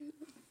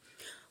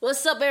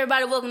What's up,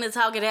 everybody? Welcome to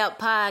Talk It Out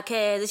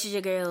Podcast. This is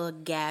your girl,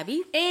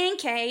 Gabby. And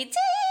Katie.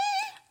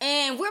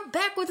 And we're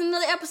back with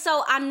another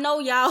episode. I know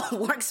y'all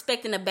weren't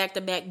expecting a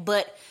back-to-back,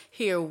 but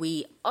here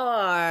we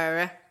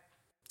are.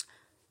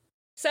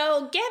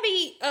 So,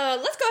 Gabby,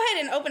 let's go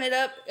ahead and open it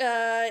up,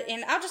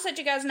 and I'll just let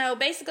you guys know,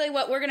 basically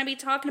what we're going to be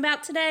talking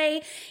about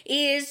today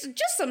is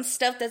just some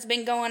stuff that's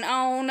been going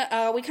on.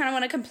 We kind of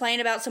want to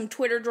complain about some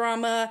Twitter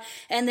drama,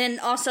 and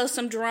then also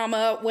some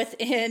drama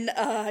within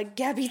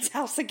Gabby's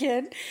house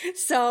again.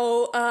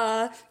 So,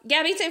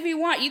 Gabby, if you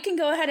want, you can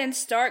go ahead and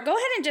start. Go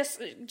ahead and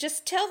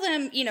just tell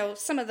them,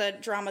 some of the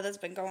drama that's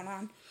been going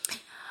on.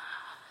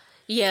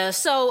 Yeah,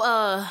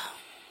 so,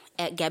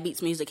 at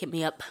Gabby's Music, hit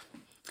me up.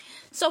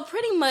 So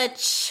pretty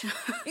much,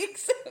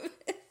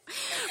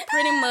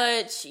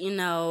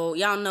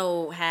 y'all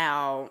know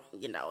how,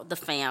 the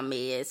fam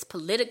is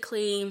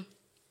politically.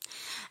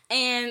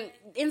 And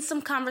in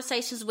some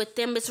conversations with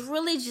them, it's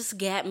really just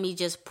got me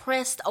just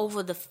pressed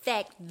over the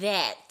fact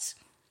that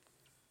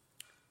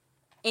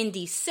in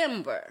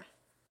December,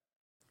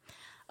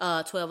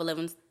 10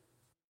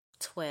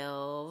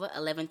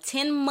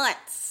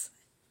 months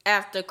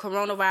after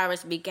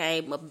coronavirus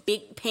became a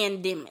big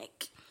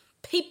pandemic,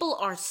 people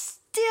are still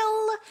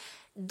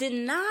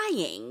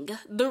denying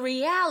the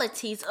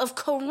realities of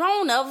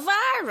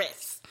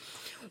coronavirus.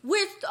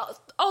 With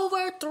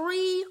over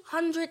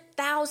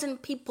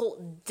 300,000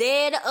 people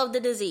dead of the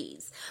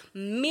disease,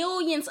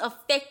 millions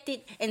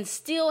affected and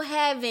still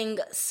having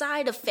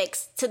side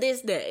effects to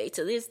this day,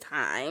 to this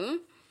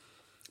time,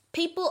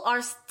 people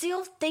are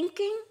still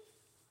thinking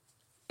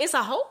it's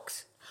a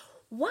hoax?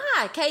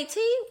 Why, KT?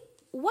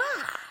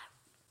 Why?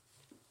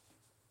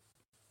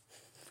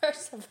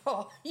 First of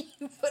all, you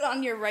put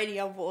on your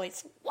radio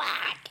voice.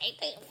 Why,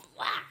 KT?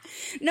 Why?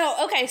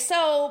 No, okay.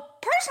 So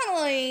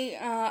personally,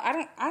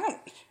 I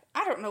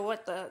don't know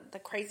what the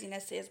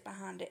craziness is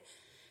behind it.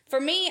 For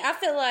me, I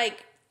feel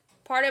like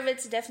part of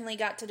it's definitely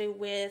got to do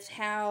with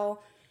how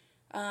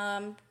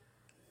the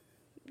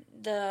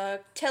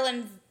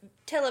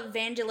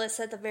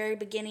televangelists at the very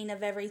beginning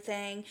of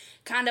everything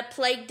kind of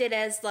plagued it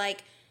as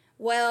like,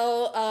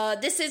 well,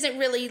 this isn't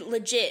really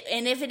legit,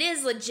 and if it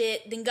is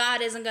legit, then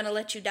God isn't going to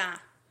let you die.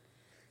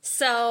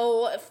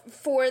 So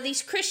for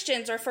these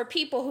Christians or for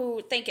people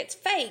who think it's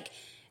fake,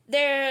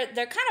 they're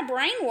kind of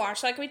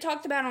brainwashed, like we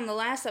talked about on the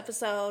last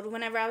episode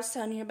whenever I was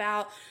telling you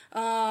about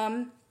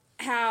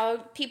how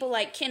people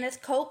like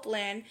Kenneth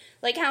Copeland,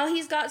 like how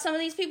he's got some of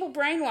these people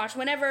brainwashed.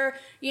 Whenever,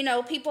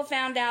 people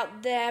found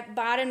out that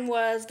Biden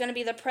was going to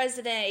be the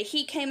president,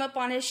 he came up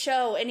on his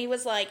show and he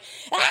was like,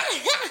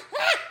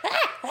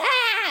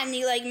 and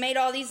he like made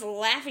all these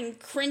laughing,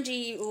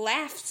 cringy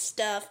laugh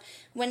stuff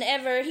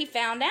whenever he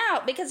found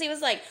out, because he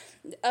was like,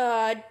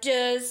 what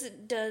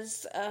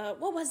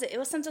was it? It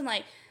was something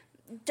like,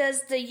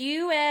 does the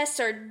U.S.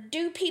 or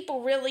do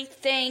people really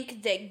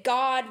think that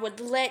God would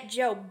let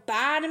Joe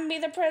Biden be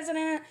the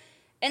president?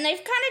 And they've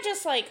kind of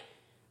just like,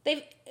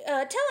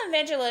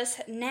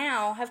 televangelists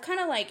now have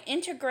kind of like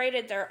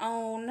integrated their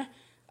own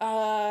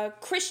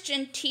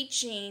Christian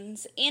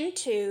teachings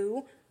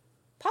into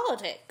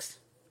politics.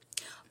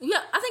 Yeah,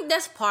 I think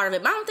that's part of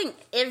it. But I don't think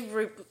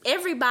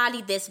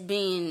everybody that's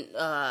been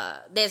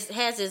that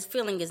has this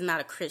feeling is not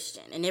a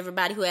Christian, and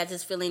everybody who has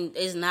this feeling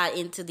is not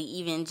into the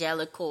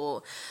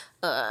evangelical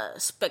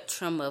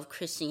spectrum of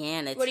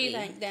Christianity. What do you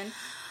think, then?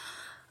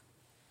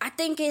 I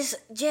think it's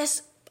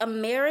just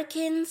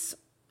Americans.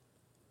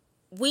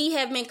 We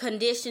have been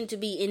conditioned to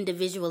be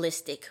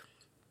individualistic.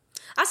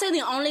 I say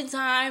the only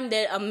time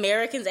that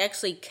Americans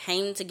actually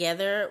came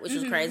together, which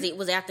was crazy, it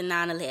was after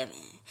 9/11.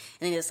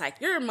 And it's like,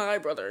 you're my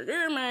brother,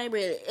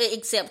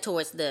 except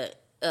towards the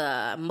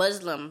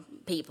Muslim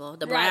people,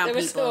 the brown people. Right,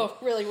 they were still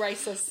really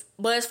racist.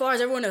 But as far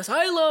as everyone else,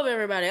 I love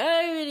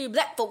everybody.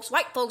 Black folks,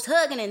 white folks,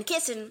 hugging and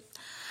kissing.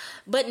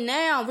 But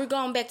now we're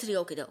going back to the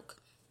okie doke.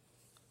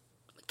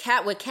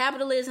 With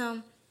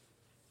capitalism,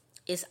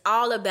 it's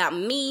all about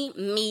me,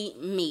 me,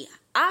 me.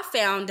 I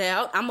found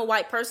out, I'm a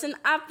white person,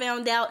 I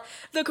found out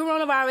the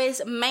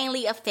coronavirus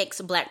mainly affects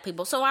black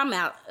people. So I'm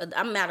out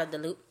of the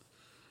loop.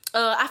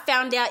 I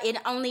found out it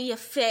only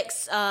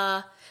affects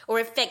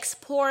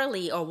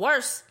poorly or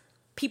worse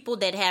people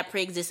that have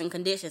pre-existing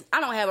conditions.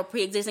 I don't have a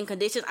pre-existing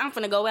condition. I'm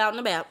finna go out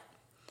and about.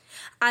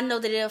 I know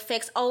that it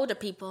affects older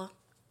people.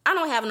 I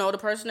don't have an older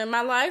person in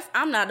my life.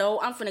 I'm not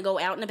old. I'm finna go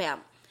out and about.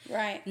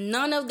 Right.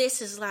 None of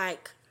this is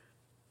like,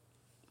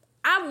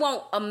 I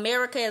want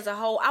America as a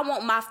whole, I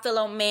want my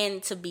fellow man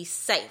to be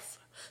safe.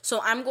 So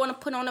I'm going to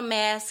put on a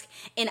mask,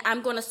 and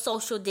I'm going to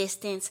social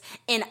distance,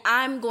 and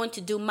I'm going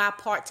to do my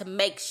part to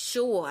make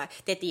sure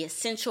that the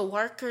essential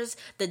workers,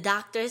 the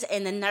doctors,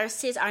 and the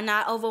nurses are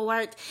not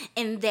overworked,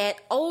 and that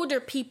older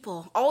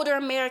people, older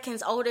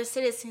Americans, older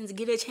citizens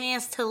get a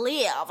chance to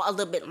live a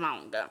little bit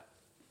longer.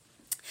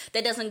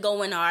 That doesn't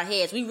go in our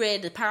heads. We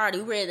ready to party.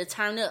 We ready to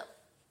turn up.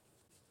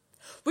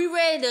 We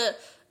ready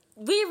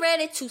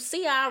to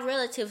see our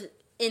relatives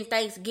in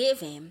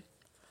Thanksgiving,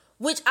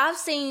 which I've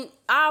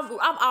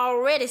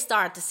already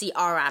started to see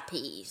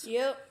RIPs.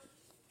 Yep.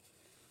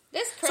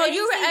 That's crazy. So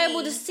you were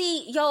able to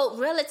see your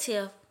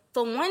relative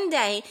for one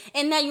day,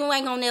 and now you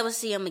ain't gonna never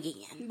see them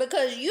again.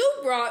 Because you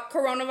brought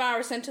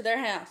coronavirus into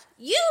their house.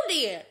 You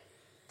did.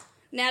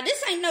 Now,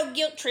 this ain't no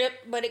guilt trip,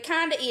 but it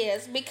kind of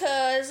is,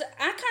 because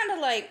I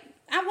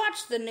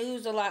watch the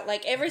news a lot.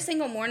 Like, every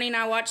single morning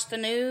I watch the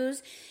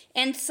news,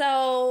 and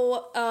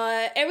so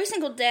every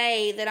single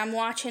day that I'm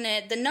watching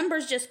it, the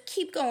numbers just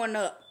keep going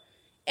up.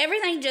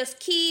 Everything just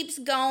keeps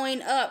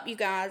going up, you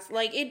guys.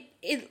 Like,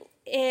 it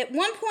at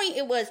one point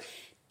it was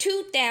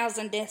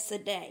 2,000 deaths a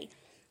day.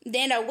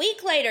 Then a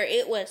week later,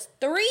 it was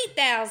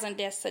 3,000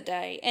 deaths a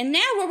day. And now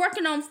we're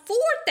working on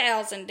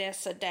 4,000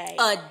 deaths a day.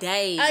 A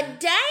day.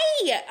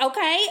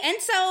 Okay?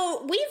 And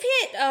so we've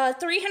hit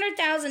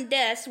 300,000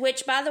 deaths,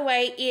 which, by the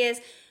way,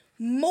 is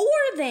more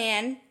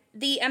than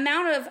the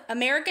amount of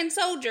American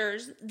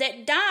soldiers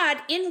that died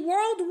in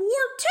World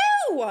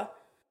War II.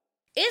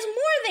 Is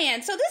more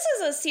than. So this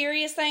is a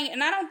serious thing,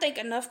 and I don't think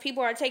enough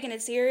people are taking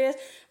it serious,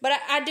 but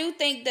I do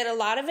think that a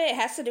lot of it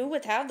has to do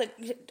with how the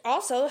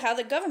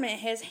government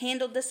has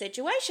handled the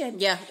situation.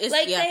 Yeah. They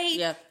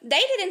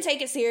didn't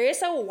take it serious,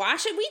 so why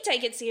should we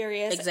take it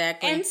serious?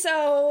 Exactly. And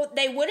so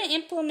they wouldn't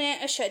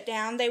implement a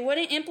shutdown. They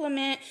wouldn't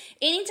implement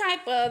any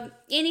type of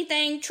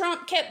anything.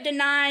 Trump kept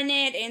denying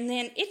it, and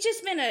then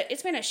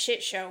it's been a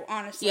shit show,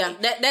 honestly. Yeah,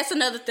 that's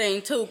another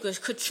thing, too, because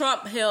could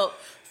Trump help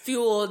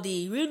fuel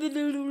the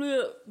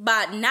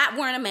by not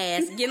wearing a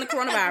mask, getting the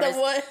coronavirus. The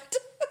what?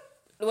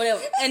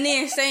 Whatever. And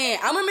then saying,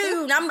 I'm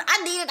immune,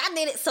 I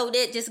did it. So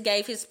that just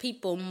gave his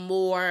people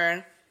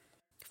more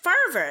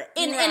fervor.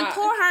 And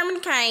poor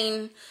Herman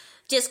Cain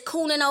just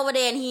cooling over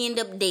there, and he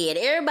ended up dead.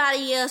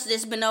 Everybody else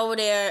that's been over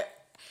there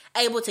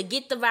able to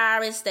get the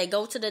virus, they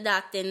go to the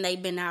doctor and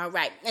they've been all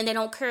right. And they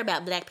don't care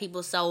about black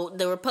people, so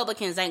the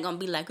Republicans ain't going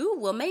to be like, ooh,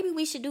 well, maybe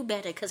we should do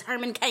better because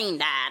Herman Cain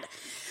died.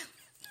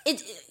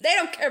 They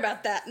don't care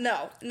about that.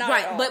 No, not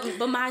right, at all.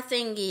 But my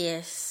thing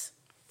is,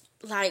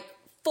 like,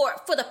 for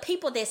the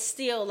people that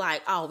still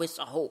like, oh, it's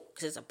a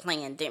hoax, it's a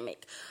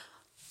pandemic,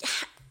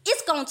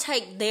 it's gonna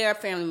take their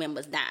family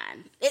members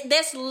dying.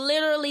 That's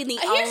literally the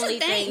only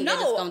thing that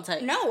it's gonna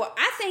take. No,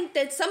 I think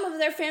that some of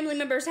their family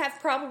members have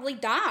probably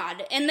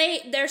died, and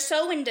they're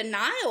so in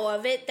denial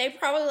of it. They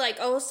probably like,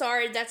 oh,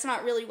 sorry, that's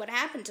not really what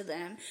happened to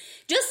them.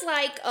 Just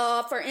like,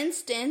 for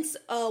instance,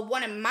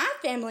 one of my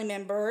family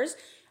members.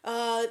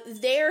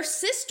 Their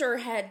sister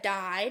had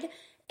died,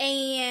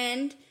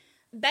 and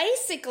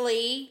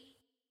basically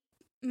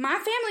my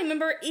family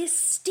member is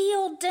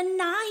still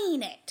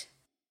denying it.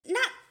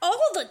 Not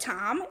all the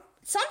time.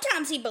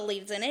 Sometimes he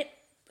believes in it.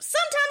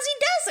 Sometimes he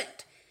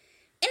doesn't.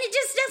 And it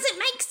just doesn't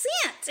make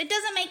sense. It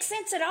doesn't make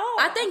sense at all.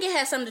 I think it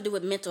has something to do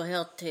with mental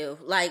health too.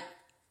 Like,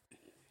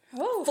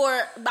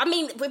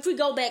 if we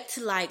go back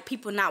to like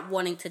people not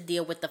wanting to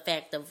deal with the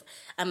fact of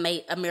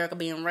America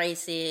being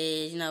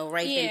racist,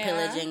 raping,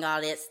 pillaging,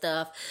 all that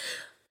stuff.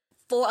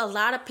 For a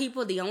lot of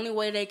people, the only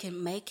way they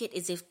can make it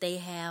is if they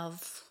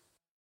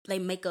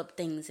make up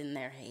things in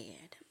their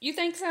head. You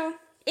think so?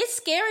 It's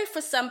scary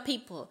for some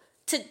people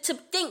to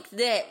think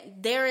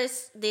that there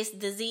is this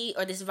disease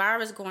or this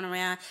virus going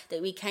around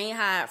that we can't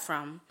hide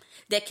from,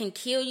 that can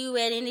kill you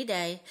at any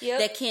day,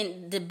 that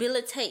can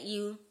debilitate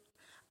you.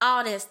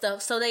 All that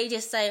stuff. So they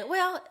just say,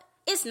 well,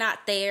 it's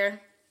not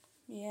there.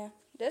 Yeah,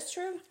 that's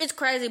true. It's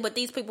crazy, but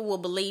these people will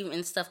believe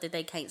in stuff that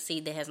they can't see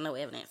that has no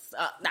evidence.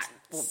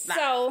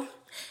 So,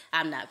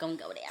 I'm not going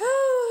to go there.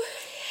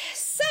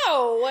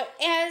 So,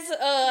 as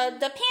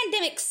the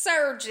pandemic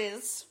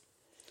surges,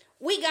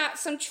 we got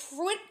some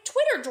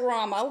Twitter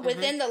drama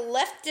within the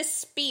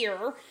leftist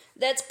sphere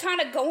that's kind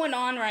of going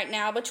on right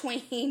now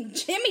between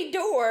Jimmy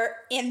Dore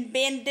and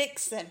Ben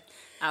Dixon.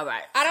 All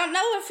right. I don't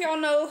know if y'all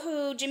know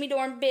who Jimmy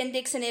Dore and Ben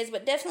Dixon is,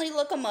 but definitely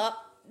look them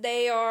up.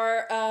 They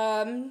are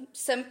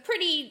some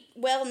pretty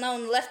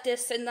well-known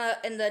leftists in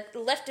the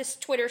leftist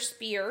Twitter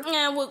sphere.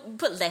 Yeah, we'll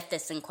put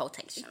leftists in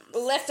quotations.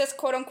 Leftist,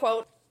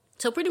 quote-unquote.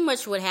 So pretty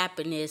much what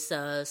happened is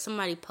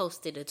somebody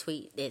posted a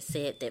tweet that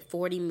said that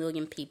 40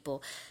 million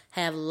people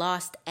have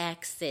lost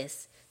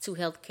access to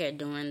healthcare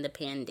during the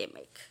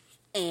pandemic.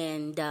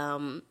 And,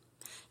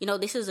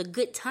 this is a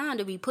good time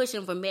to be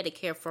pushing for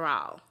Medicare for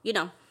all,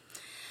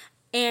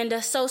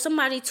 And so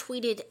somebody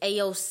tweeted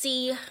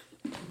AOC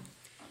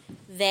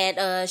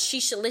that she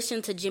should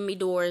listen to Jimmy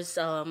Dore's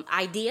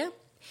idea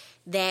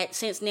that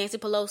since Nancy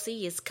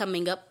Pelosi is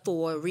coming up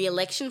for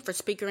re-election for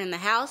Speaker of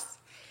House,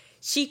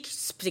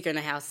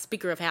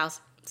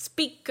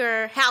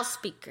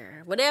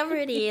 whatever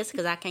it is,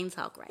 because I can't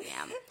talk right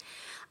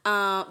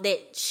now,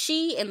 that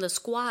she and the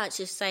squad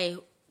should say,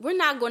 we're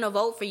not going to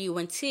vote for you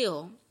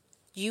until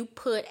you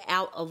put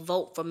out a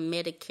vote for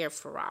Medicare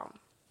for all.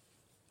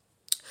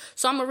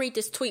 So I'm going to read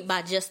this tweet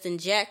by Justin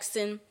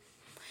Jackson.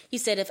 He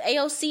said, if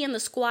AOC and the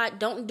squad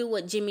don't do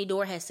what Jimmy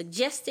Dore has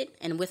suggested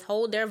and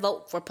withhold their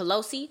vote for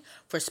Pelosi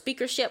for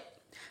speakership,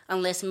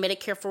 unless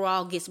Medicare for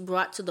all gets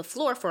brought to the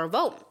floor for a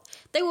vote,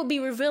 they will be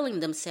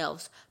revealing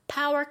themselves.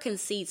 Power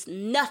concedes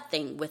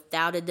nothing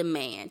without a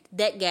demand.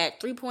 That got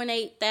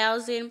 3.8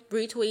 thousand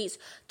retweets,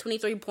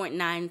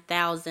 23.9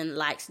 thousand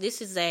likes.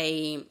 This is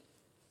a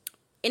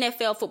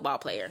NFL football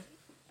player.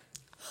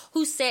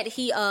 who said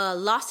he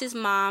lost his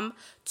mom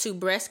to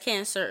breast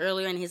cancer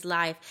earlier in his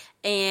life,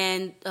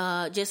 and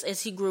just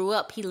as he grew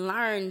up, he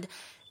learned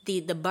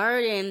the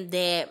burden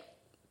that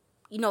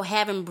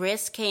having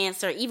breast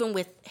cancer, even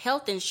with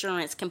health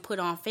insurance, can put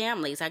on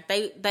families. Like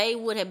they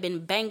would have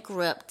been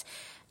bankrupt.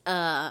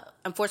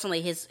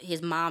 Unfortunately,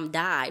 his mom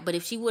died, but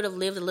if she would have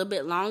lived a little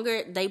bit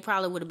longer, they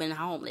probably would have been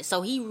homeless.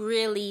 So he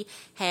really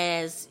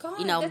has,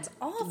 that's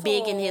awful.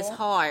 Big in his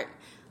heart,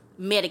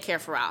 Medicare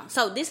for all.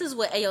 So this is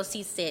what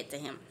AOC said to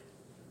him.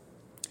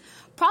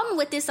 Problem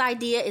with this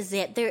idea is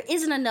that there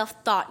isn't enough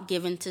thought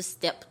given to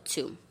step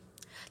 2.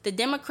 The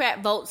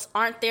Democrat votes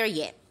aren't there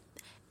yet.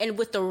 And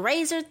with the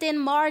razor-thin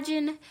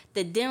margin,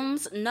 the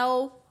Dems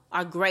know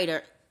are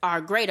greater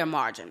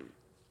margin.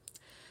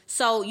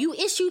 So you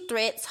issue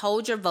threats,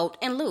 hold your vote,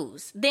 and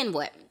lose. Then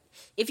what?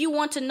 If you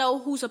want to know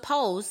who's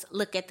opposed,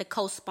 look at the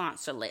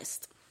co-sponsor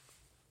list.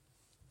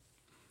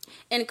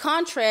 In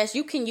contrast,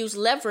 you can use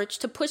leverage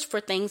to push for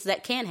things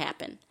that can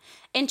happen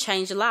and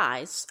change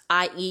lives,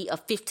 i.e. a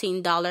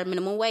 $15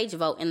 minimum wage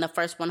vote in the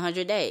first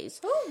 100 days.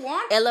 Who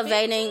wants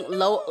elevating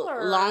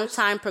 $15?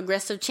 long-time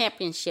progressive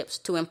championships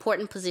to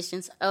important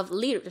positions of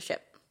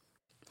leadership.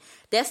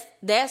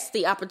 That's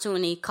the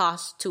opportunity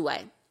cost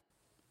 2A.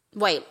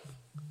 Wait.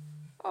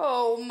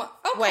 Oh,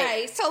 okay.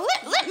 Wait. So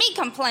let me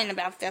complain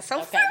about this.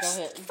 So okay,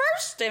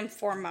 first and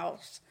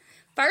foremost,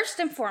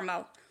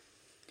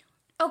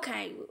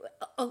 okay,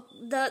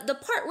 the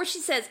part where she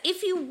says,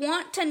 if you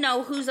want to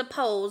know who's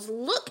opposed,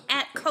 look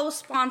at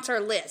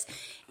co-sponsor list.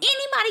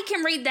 Anybody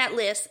can read that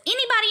list.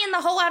 Anybody in the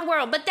whole wide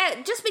world. But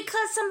that just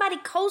because somebody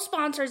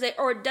co-sponsors it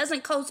or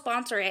doesn't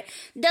co-sponsor it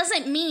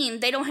doesn't mean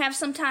they don't have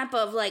some type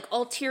of like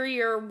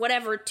ulterior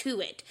whatever to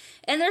it.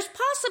 And there's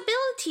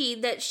possibility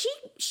that she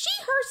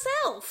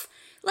herself,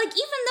 like, even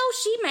though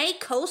she may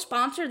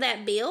co-sponsor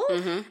that bill,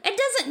 it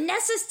doesn't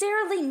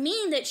necessarily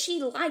mean that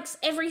she likes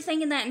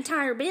everything in that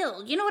entire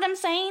bill. You know what I'm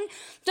saying?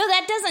 So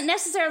that doesn't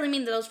necessarily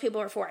mean that those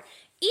people are for it.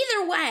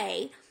 Either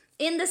way,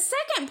 in the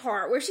second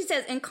part where she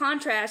says, in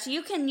contrast,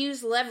 you can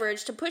use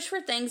leverage to push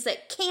for things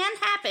that can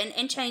happen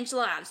and change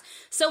lives.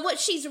 So what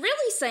she's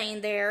really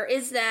saying there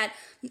is that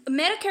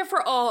Medicare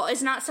for all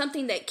is not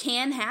something that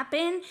can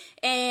happen,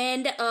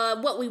 and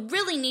what we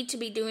really need to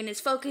be doing is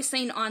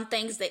focusing on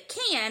things that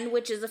can,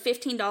 which is a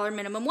 $15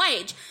 minimum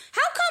wage.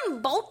 How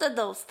come both of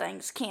those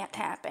things can't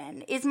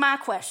happen, is my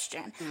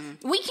question.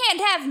 We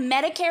can't have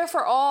Medicare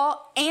for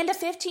all and a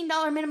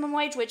 $15 minimum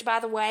wage, which, by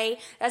the way,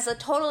 that's a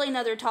totally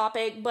another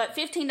topic, but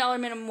 $15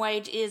 minimum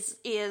wage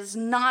is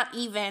not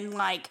even,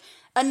 like,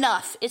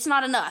 enough. It's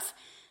not enough.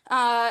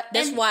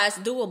 That's why it's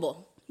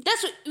doable.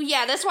 That's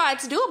why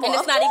it's doable. And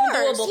it's not even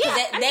doable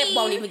because that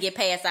won't even get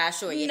passed, I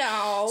assure you.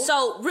 No.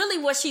 So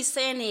really what she's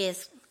saying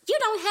is, you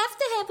don't have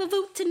to have a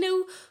vote to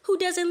know who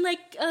doesn't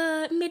like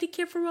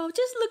Medicare for all.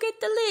 Just look at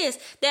the list.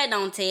 That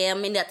don't tell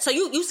me nothing. So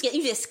you scared.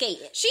 You just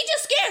scared. She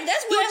just scared.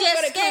 That's what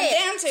it comes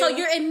down to. So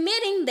you're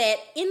admitting that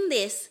in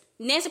this,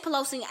 Nancy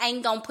Pelosi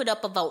ain't gonna put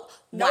up a vote.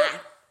 Why?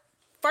 Nope.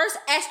 First,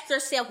 ask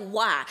yourself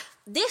why.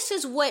 This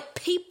is what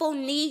people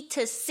need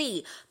to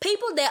see.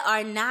 People that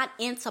are not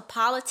into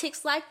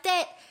politics like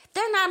that,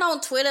 they're not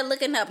on Twitter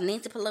looking up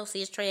Nancy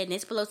Pelosi is trash,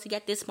 Nancy Pelosi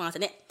got this sponsor.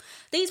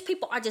 These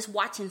people are just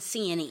watching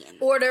CNN.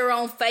 Or they're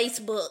on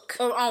Facebook.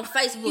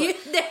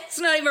 That's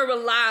not even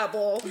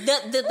reliable.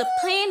 The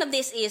plan of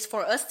this is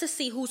for us to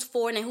see who's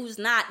for and who's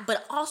not,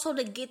 but also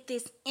to get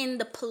this in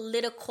the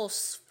political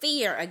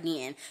sphere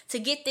again. To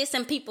get this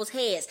in people's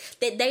heads.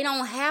 That they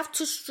don't have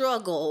to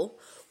struggle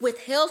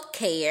with health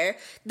care.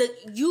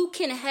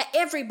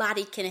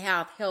 Everybody can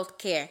have health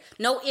care.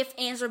 No ifs,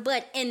 ands, or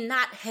buts, and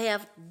not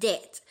have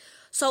debt.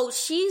 So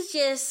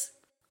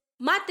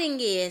my thing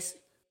is,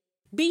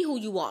 be who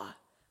you are.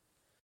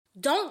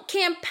 Don't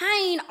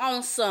campaign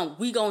on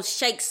we gonna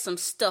shake some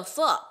stuff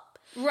up.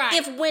 Right.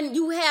 If when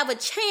you have a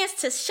chance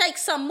to shake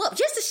something up,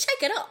 just to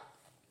shake it up.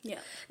 Yeah.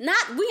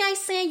 We ain't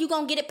saying you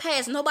gonna get it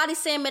passed. Nobody's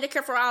saying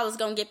Medicare for all is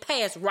gonna get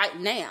passed right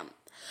now.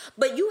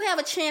 But you have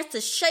a chance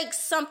to shake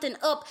something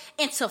up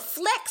and to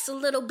flex a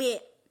little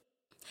bit.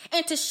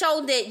 And to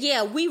show that,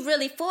 yeah, we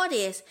really for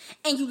this.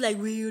 And you like,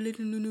 really? This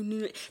is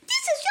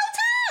your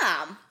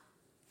time.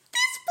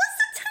 This was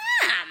the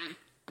time.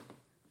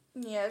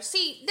 Yeah,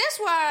 see, that's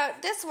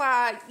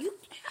why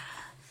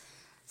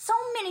so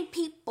many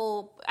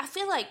people, I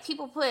feel like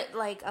people put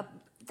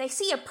they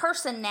see a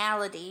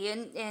personality,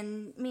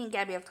 and me and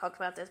Gabby have talked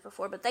about this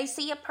before, but they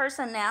see a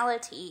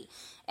personality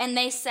and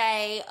they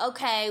say,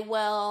 okay,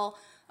 well,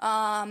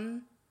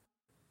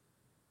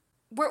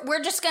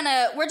 we're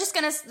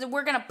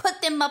gonna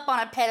put them up on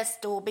a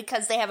pedestal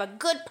because they have a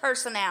good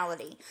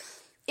personality.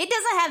 It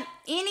doesn't have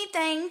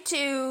anything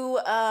to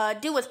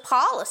do with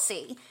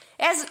policy.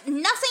 It has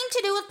nothing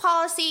to do with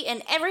policy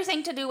and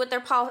everything to do with their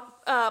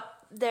personality.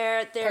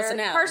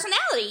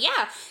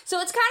 Yeah. So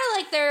it's kind of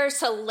like their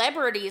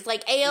celebrities,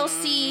 like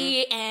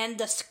AOC and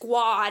the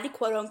squad,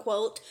 quote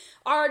unquote,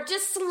 are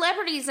just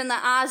celebrities in the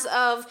eyes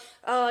of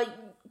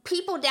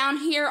people down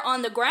here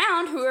on the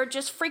ground who are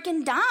just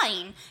freaking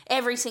dying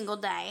every single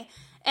day.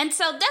 And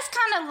so that's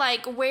kind of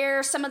like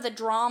where some of the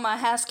drama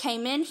has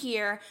came in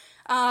here,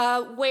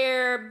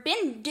 where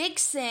Ben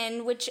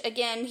Dixon, which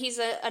again, he's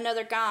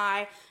another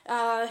guy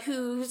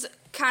who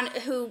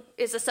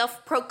is a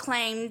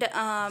self-proclaimed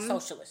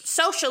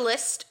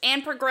socialist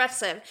and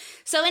progressive.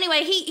 So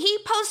anyway, he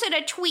posted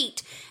a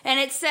tweet, and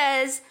it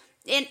says,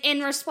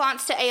 in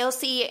response to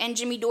AOC and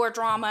Jimmy Dore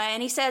drama,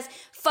 and he says,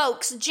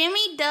 Folks,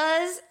 Jimmy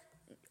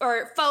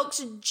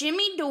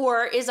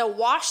Dore is a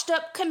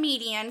washed-up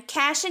comedian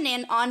cashing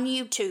in on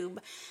YouTube.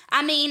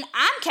 I mean,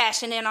 I'm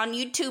cashing in on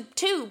YouTube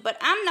too, but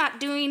I'm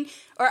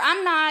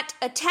not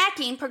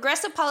attacking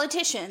progressive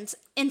politicians,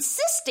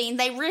 insisting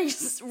they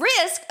risk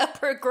a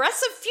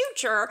progressive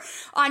future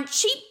on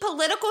cheap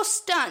political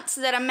stunts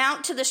that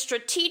amount to the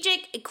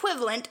strategic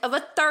equivalent of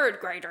a third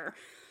grader.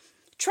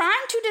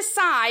 Trying to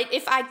decide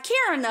if I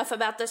care enough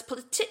about this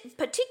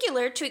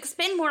particular to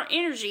expend more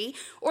energy,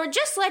 or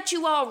just let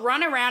you all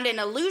run around an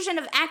illusion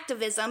of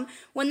activism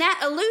when that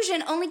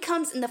illusion only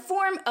comes in the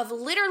form of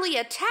literally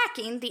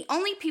attacking the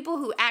only people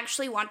who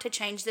actually want to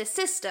change this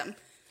system.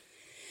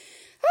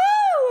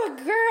 Oh,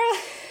 girl.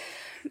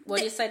 What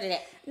do you say to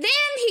that? Then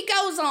he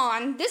goes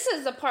on. This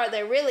is the part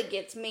that really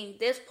gets me.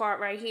 This part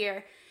right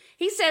here.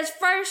 He says,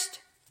 first,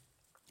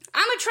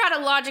 I'm going to try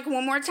to logic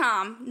one more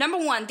time. Number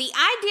one, the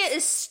idea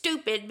is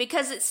stupid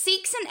because it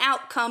seeks an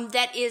outcome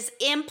that is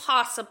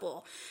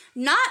impossible.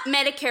 Not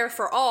Medicare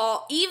for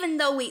all, even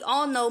though we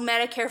all know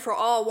Medicare for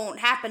all won't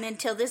happen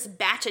until this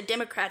batch of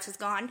Democrats is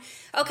gone.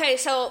 Okay,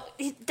 so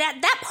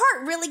that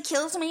part really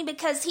kills me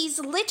because he's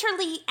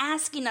literally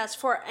asking us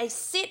for a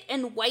sit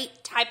and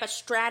wait type of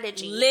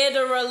strategy.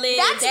 Literally.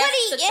 That's what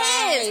he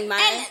is. Thing, man.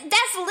 And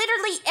that's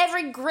literally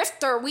every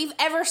grifter we've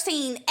ever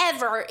seen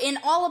ever in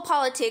all of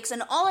politics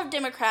and all of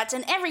Democrats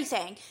and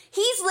everything.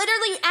 He's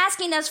literally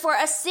asking us for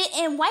a sit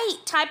and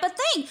wait type of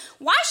thing.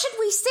 Why should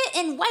we sit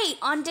and wait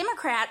on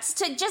Democrats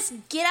to just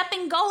get up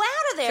and go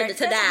out of there?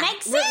 To die.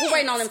 Make sense. We're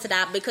waiting on them to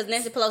die because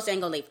Nancy Pelosi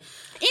ain't gonna leave.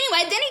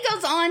 Anyway, then he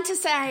goes on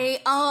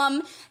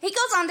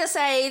to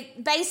say,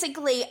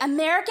 basically,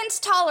 Americans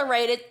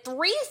tolerated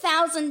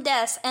 3,000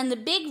 deaths, and the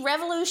big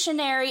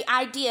revolutionary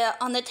idea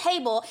on the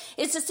table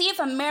is to see if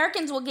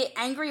Americans will get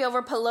angry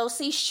over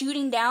Pelosi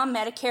shooting down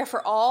Medicare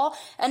for all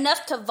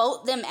enough to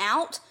vote them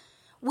out.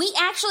 We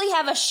actually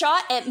have a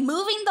shot at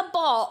moving the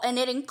ball, and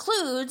it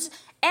includes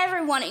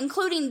everyone,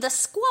 including the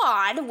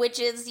squad, which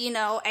is,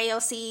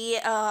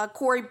 AOC,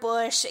 Cori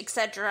Bush,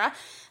 etc.,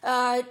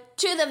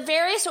 to the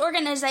various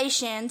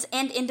organizations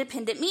and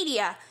independent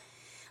media.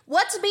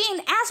 What's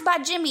being asked by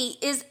Jimmy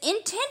is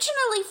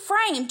intentionally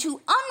framed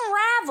to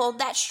unravel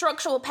that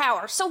structural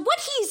power. So what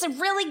he's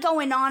really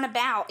going on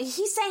about,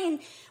 he's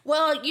saying,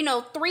 well,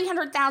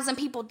 300,000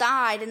 people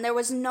died and there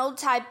was no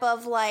type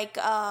of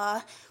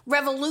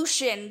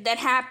revolution that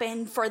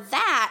happened for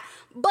that.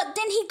 But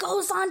then he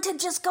goes on to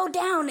just go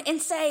down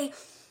and say,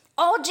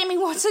 all Jimmy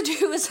wants to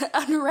do is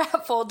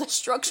unravel the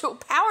structural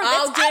power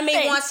that's all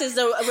Jimmy wants is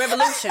a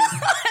revolution.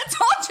 That's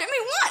all Jimmy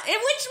wants,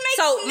 which makes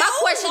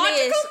logical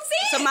sense.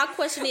 So my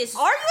question is,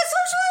 are you a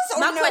socialist or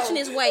my question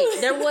is, wait,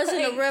 there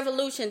wasn't a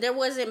revolution. There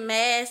wasn't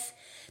mass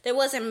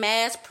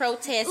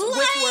protests,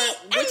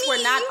 which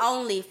were not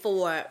only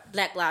for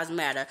Black Lives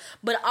Matter,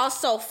 but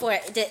also for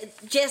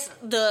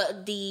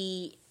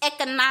the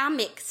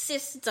economic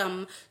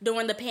system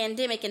during the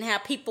pandemic and how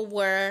people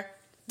were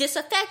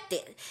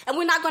disaffected. And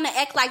we're not going to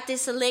act like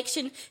this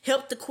election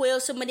helped to quell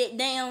some of that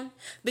down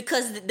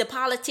because the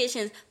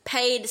politicians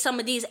paid some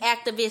of these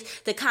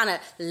activists to kind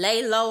of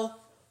lay low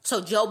so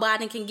Joe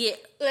Biden can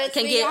get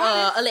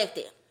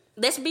elected.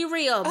 Let's be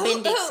real,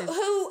 Ben Dixon.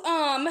 Who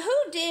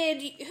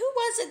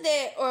was it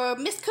that, or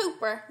Miss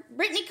Cooper,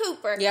 Brittany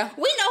Cooper? Yeah.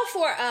 We know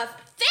for a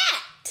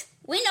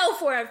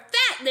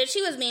fact that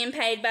she was being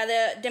paid by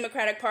the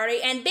Democratic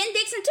Party, and Ben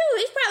Dixon too.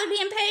 He's probably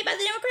being paid by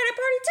the Democratic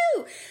Party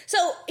too.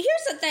 So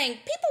here's the thing: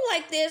 people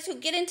like this who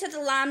get into the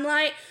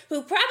limelight,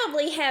 who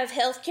probably have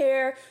health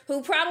care,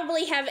 who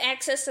probably have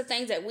access to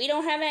things that we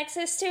don't have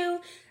access to,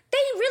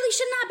 they really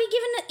should not be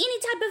given any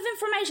type of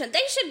information.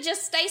 They should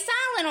just stay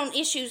silent on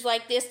issues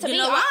like this, to be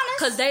honest.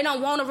 Because they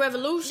don't want a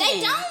revolution.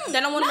 They don't.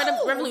 They don't want a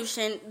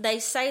revolution. They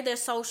say they're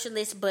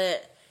socialists,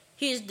 but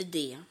here's the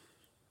deal.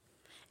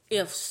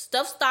 If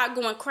stuff start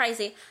going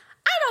crazy,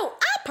 I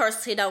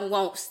personally don't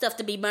want stuff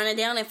to be burning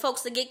down and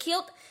folks to get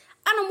killed.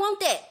 I don't want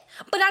that.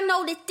 But I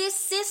know that this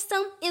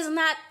system is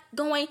not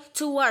going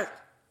to work.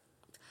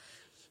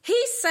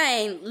 He's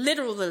saying,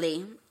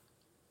 literally,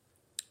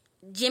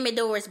 Jimmy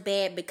Dore is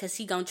bad because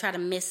he gonna try to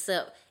mess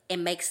up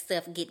and make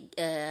stuff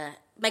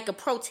make a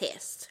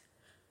protest.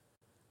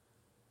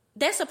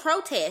 That's a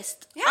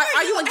protest.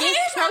 Are you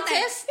against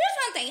protests? Here's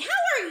one thing.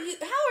 How are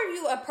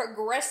you a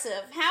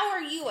progressive? How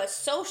are you a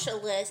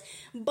socialist,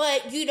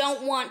 but you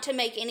don't want to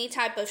make any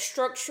type of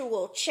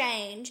structural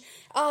change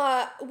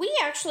We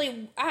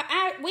actually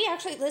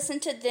listen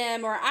to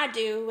them, or I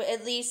do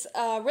at least,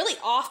 really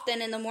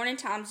often in the morning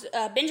times.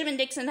 Benjamin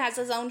Dixon has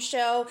his own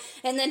show,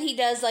 and then he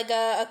does like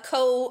a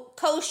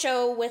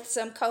co-show with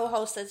some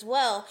co-hosts as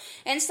well.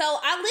 And so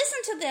I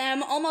listen to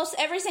them almost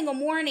every single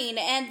morning,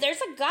 and there's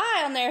a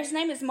guy on there, his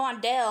name is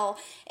Mondale,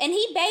 and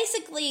he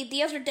basically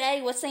the other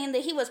day was saying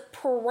that he was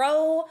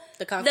pro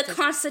the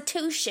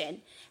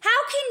Constitution. How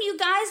can you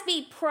guys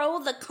be pro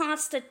the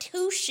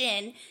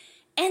Constitution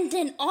and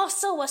then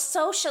also a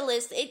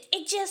socialist?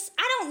 It just,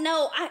 I don't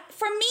know.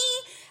 For me,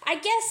 I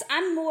guess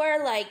I'm more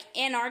like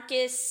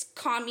anarchist,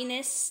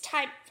 communist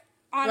type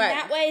on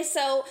that way.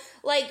 So,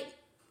 like,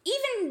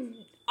 even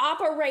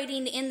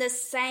operating in the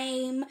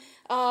same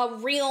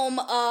realm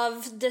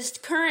of this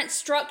current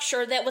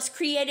structure that was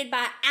created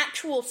by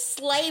actual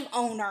slave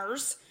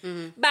owners,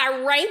 by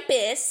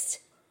rapists,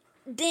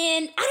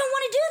 then I don't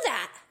want to do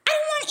that. I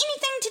don't want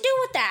anything to do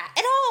with that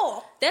at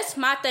all. That's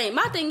my thing.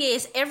 My thing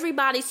is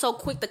everybody's so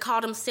quick to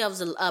call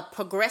themselves a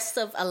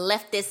progressive, a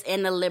leftist,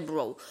 and a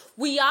liberal.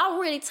 We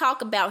already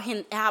talk about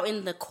how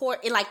in the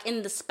court, like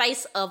in the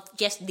space of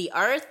just the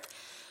earth,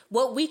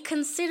 what we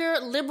consider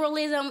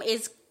liberalism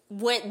is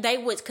what they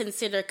would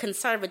consider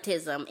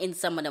conservatism in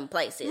some of them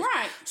places.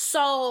 Right.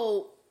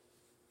 So,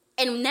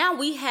 and now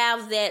we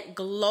have that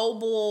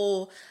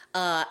global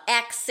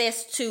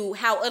access to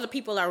how other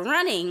people are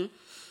running.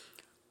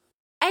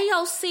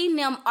 AOC and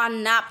them are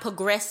not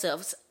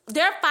progressives.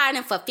 They're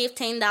fighting for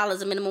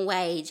 $15 a minimum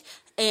wage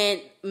and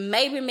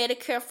maybe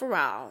Medicare for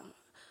all.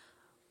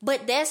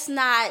 But that's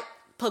not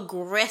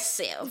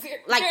progressive.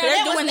 Like, girl, they're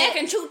that doing was back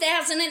that in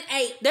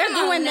 2008. They're Come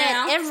doing on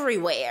that now.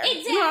 everywhere.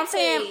 Exactly. You know what I'm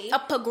saying? A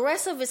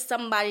progressive is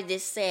somebody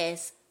that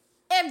says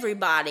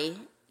everybody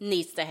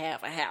needs to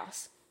have a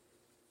house.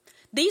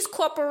 These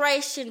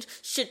corporations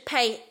should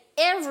pay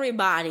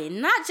everybody,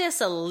 not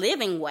just a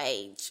living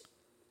wage.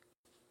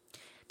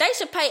 They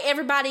should pay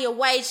everybody a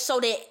wage so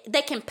that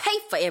they can pay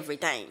for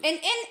everything. And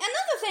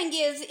another thing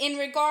is, in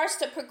regards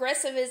to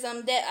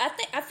progressivism, that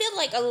I feel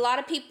like a lot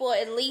of people,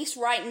 at least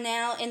right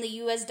now in the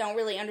U.S., don't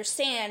really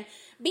understand.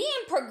 Being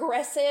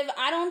progressive,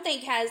 I don't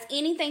think has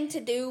anything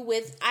to do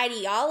with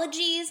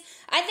ideologies.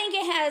 I think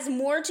it has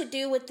more to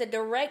do with the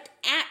direct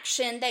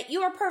action that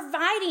you are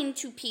providing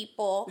to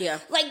people. Yeah.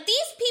 Like,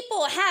 these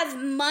people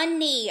have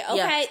money,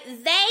 okay? Yeah.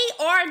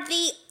 They are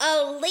the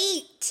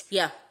elite.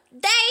 Yeah.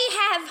 They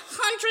have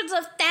hundreds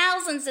of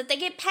thousands that they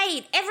get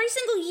paid every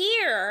single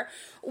year.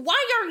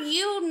 Why are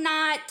you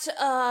not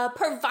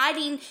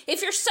providing,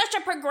 if you're such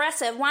a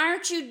progressive, why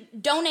aren't you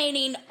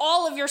donating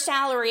all of your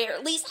salary, or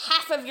at least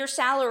half of your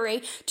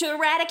salary, to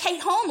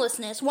eradicate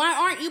homelessness? Why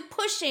aren't you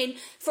pushing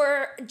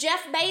for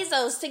Jeff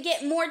Bezos to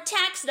get more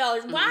tax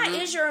dollars? Why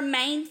is your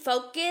main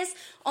focus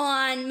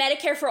on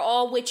Medicare for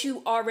all, which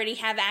you already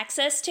have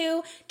access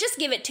to? Just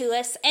give it to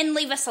us and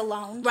leave us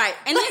alone. Right.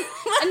 And then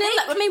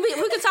I mean,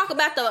 we can talk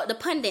about the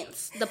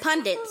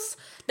pundits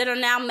that are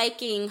now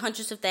making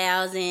hundreds of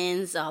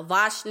thousands,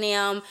 watching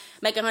them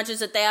making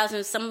hundreds of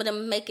thousands, some of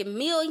them making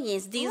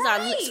millions. These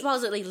are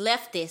supposedly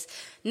leftists.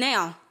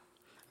 Now,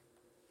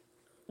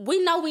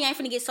 we know we ain't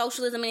finna get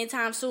socialism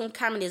anytime soon,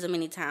 communism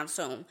anytime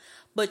soon.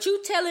 But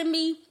you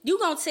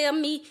gonna tell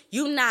me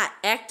you not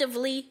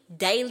actively,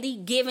 daily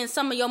giving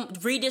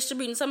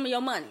redistributing some of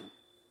your money?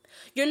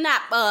 You're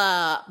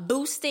not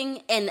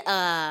boosting and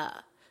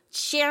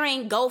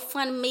sharing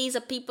GoFundMe's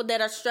of people that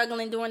are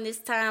struggling during this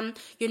time.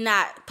 You're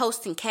not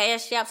posting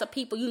cash apps of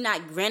people. You're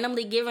not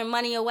randomly giving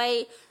money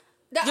away.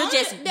 You're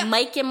just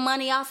making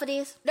money off of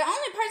this. The only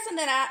person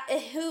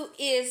who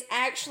is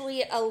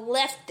actually a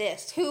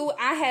leftist, who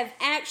I have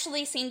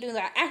actually seen do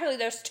that. Actually,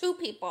 there's two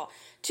people,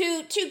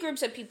 two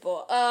groups of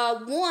people.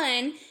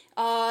 One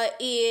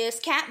is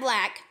Kat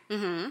Black.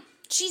 Mm-hmm.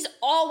 She's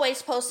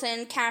always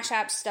posting cash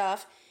app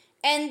stuff,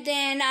 and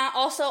then I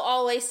also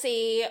always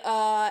see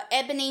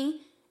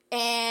Ebony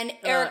and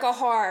Erica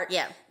Hart.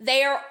 Yeah.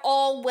 They are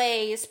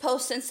always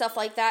posting stuff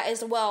like that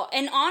as well.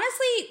 And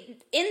honestly,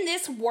 in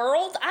this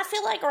world, I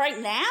feel like right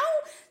now,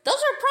 those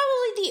are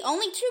probably the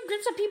only two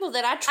groups of people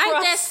that I trust.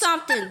 Ain't that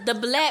something? The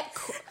black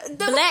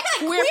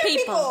queer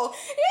people.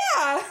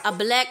 Yeah. A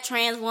black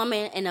trans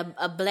woman and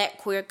a black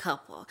queer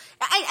couple.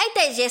 Ain't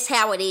that just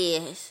how it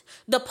is?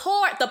 The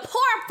poor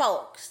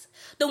folks.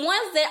 The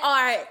ones that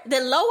are the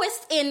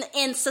lowest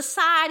in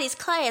society's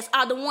class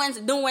are the ones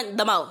doing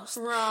the most.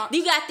 Right.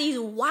 You got these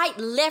white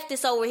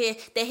leftists over here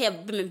that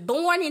have been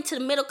born into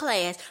the middle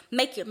class,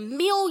 making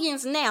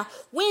millions now.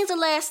 When's the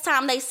last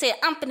time they said,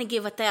 I'm finna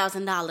give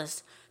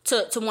 $1,000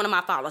 to one of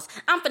my followers?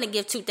 I'm finna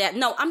give $2,000.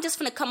 No, I'm just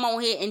finna come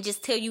on here and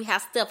just tell you how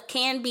stuff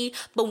can be.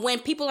 But when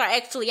people are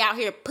actually out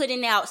here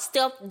putting out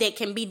stuff that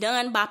can be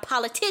done by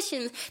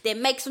politicians that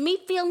makes me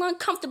feel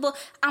uncomfortable,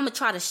 I'm gonna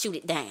try to shoot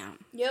it down.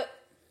 Yep.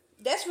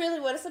 That's really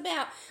what it's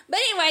about. But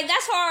anyway,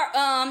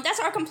 that's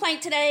our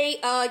complaint today.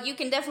 You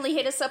can definitely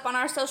hit us up on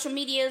our social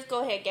medias.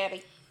 Go ahead,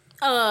 Gabby.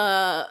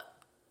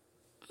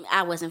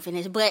 I wasn't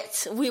finished,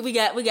 but we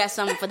got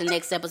something for the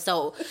next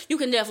episode. You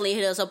can definitely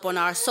hit us up on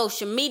our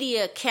social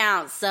media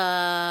accounts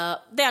down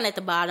at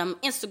the bottom.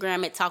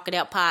 Instagram at Talk It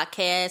Out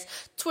Podcast,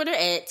 Twitter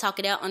at Talk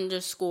It Out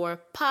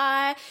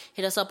 _pod.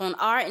 Hit us up on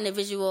our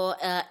individual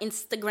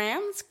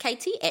Instagrams.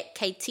 KT at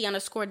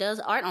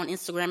KT_does_art on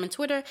Instagram and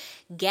Twitter.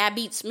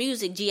 Gabbeats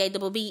Music,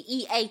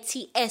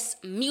 GABBEATS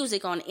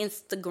Music on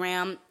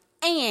Instagram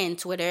and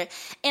Twitter,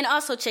 and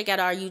also check out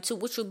our YouTube,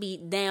 which will be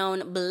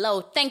down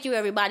below. Thank you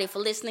everybody for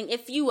listening.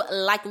 If you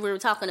like what we were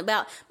talking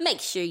about,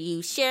 make sure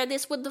you share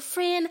this with a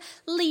friend,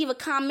 leave a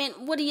comment.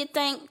 What do you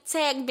think?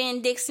 Tag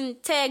Ben Dixon,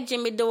 tag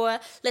Jimmy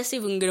Dore. Let's see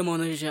if we can get him on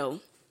the show.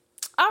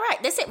 All right,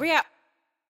 that's it. We're out.